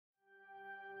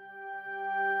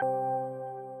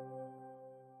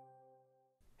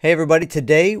Hey everybody,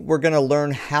 today we're going to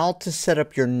learn how to set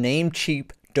up your Namecheap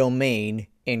domain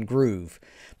in Groove.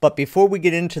 But before we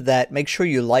get into that, make sure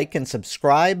you like and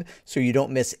subscribe so you don't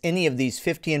miss any of these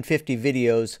 50 and 50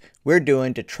 videos we're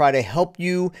doing to try to help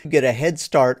you get a head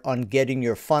start on getting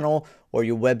your funnel or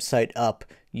your website up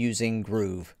using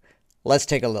Groove. Let's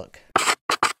take a look.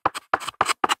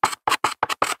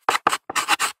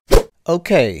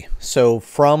 Okay, so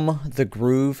from the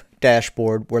Groove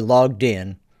dashboard, we're logged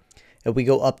in. And we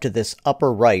go up to this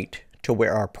upper right to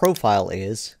where our profile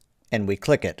is, and we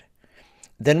click it.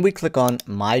 Then we click on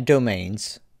My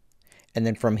Domains, and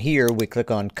then from here we click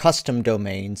on Custom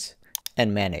Domains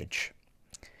and Manage.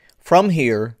 From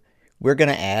here, we're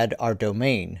going to add our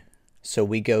domain. So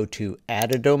we go to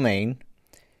Add a Domain,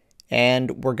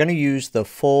 and we're going to use the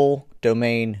full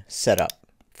domain setup.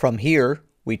 From here,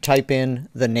 we type in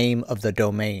the name of the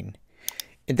domain.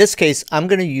 In this case, I'm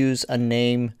going to use a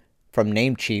name from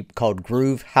Namecheap called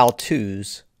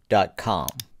groovehowtos.com.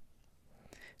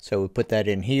 So we put that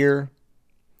in here,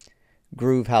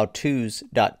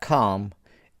 groovehowtos.com,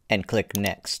 and click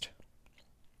Next.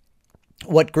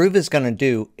 What Groove is going to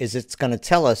do is it's going to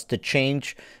tell us to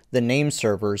change the name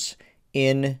servers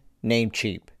in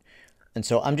Namecheap. And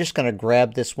so I'm just going to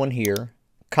grab this one here,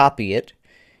 copy it,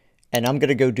 and I'm going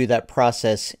to go do that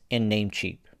process in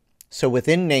Namecheap. So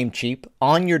within Namecheap,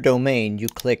 on your domain, you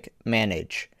click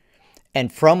Manage. And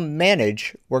from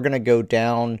Manage, we're going to go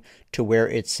down to where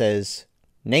it says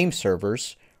Name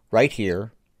Servers right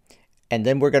here. And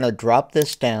then we're going to drop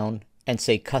this down and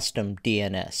say Custom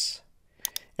DNS.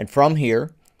 And from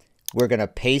here, we're going to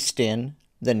paste in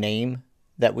the name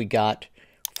that we got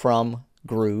from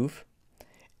Groove.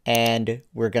 And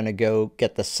we're going to go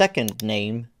get the second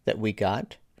name that we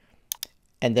got.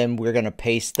 And then we're going to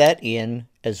paste that in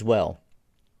as well.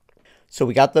 So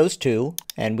we got those two,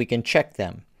 and we can check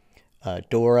them.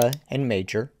 Dora and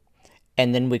Major,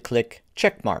 and then we click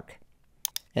check mark.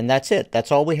 And that's it.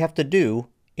 That's all we have to do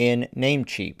in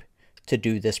Namecheap to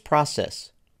do this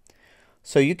process.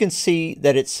 So you can see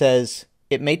that it says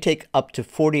it may take up to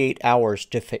 48 hours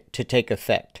to take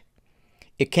effect.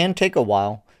 It can take a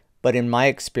while, but in my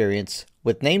experience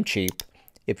with Namecheap,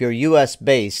 if you're US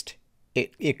based,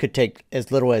 it could take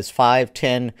as little as 5,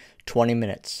 10, 20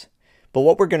 minutes. But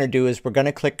what we're going to do is we're going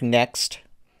to click Next,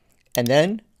 and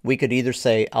then we could either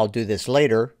say, I'll do this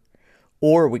later,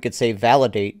 or we could say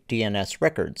validate DNS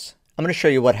records. I'm going to show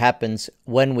you what happens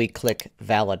when we click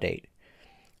validate.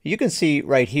 You can see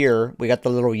right here, we got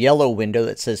the little yellow window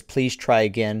that says, please try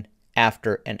again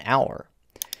after an hour.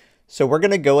 So we're going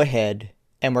to go ahead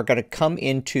and we're going to come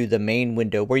into the main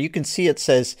window where you can see it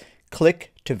says,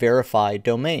 click to verify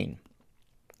domain.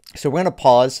 So we're going to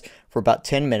pause for about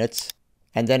 10 minutes.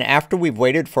 And then after we've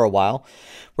waited for a while,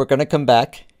 we're going to come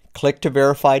back, click to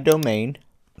verify domain,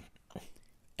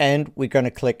 and we're going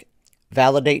to click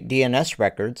validate DNS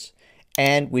records,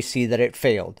 and we see that it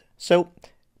failed. So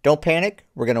don't panic.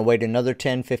 We're going to wait another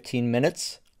 10-15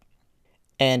 minutes.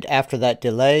 And after that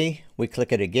delay, we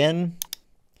click it again,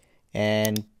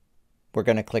 and we're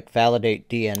going to click validate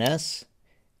DNS,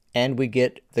 and we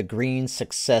get the green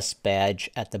success badge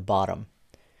at the bottom.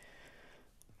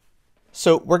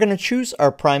 So we're going to choose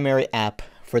our primary app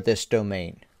for this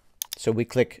domain. So we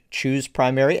click Choose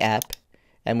Primary App,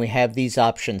 and we have these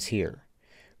options here.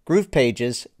 Groove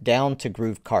Pages down to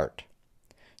Groove Cart.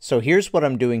 So here's what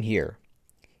I'm doing here.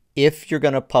 If you're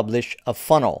going to publish a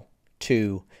funnel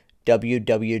to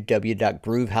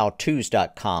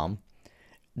www.groovehowtos.com,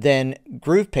 then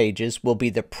Groove Pages will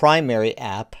be the primary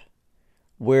app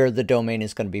where the domain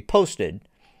is going to be posted.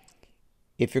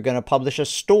 If you're going to publish a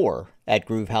store at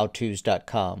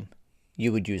groovehowtos.com,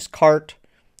 you would use Cart,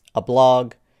 a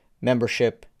blog,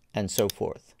 membership, and so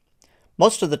forth.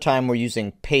 Most of the time we're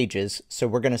using Pages, so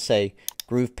we're going to say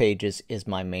Groove Pages is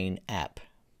my main app.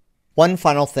 One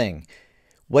final thing.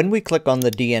 When we click on the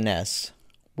DNS,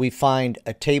 we find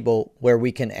a table where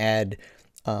we can add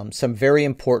some very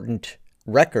important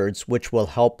records which will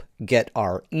help get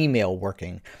our email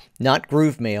working. Not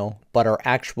Groove Mail, but our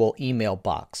actual email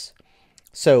box.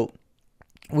 So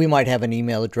we might have an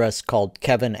email address called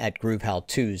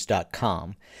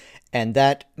kevin@groovehowtos.com. And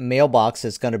that mailbox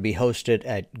is going to be hosted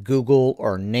at Google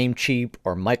or Namecheap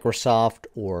or Microsoft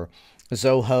or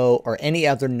Zoho or any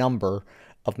other number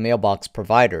of mailbox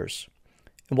providers.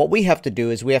 And what we have to do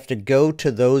is we have to go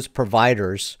to those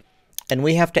providers and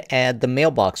we have to add the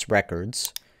mailbox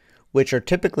records, which are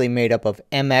typically made up of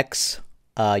MX.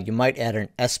 You might add an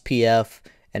SPF,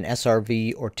 an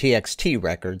SRV, or TXT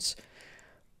records.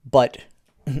 But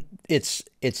it's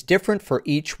different for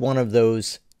each one of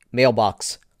those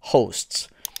mailbox hosts.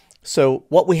 So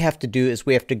what we have to do is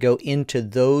we have to go into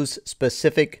those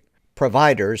specific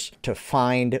providers to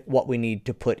find what we need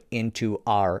to put into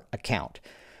our account.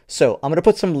 So I'm going to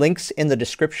put some links in the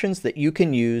descriptions that you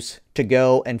can use to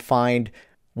go and find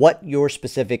what your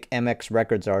specific MX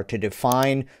records are to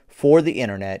define for the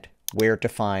internet where to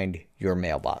find your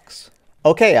mailbox.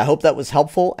 Okay, I hope that was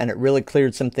helpful and it really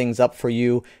cleared some things up for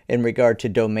you in regard to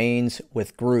domains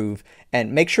with Groove.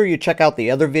 And make sure you check out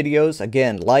the other videos.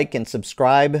 Again, like and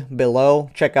subscribe below.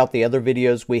 Check out the other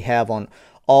videos we have on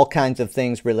all kinds of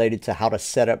things related to how to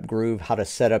set up Groove, how to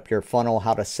set up your funnel,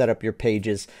 how to set up your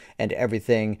pages, and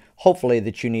everything, hopefully,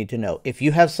 that you need to know. If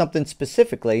you have something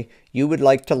specifically you would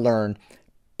like to learn,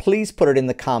 please put it in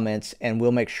the comments and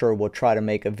we'll make sure we'll try to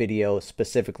make a video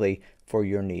specifically for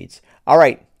your needs. All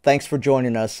right. Thanks for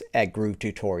joining us at Groove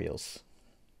Tutorials.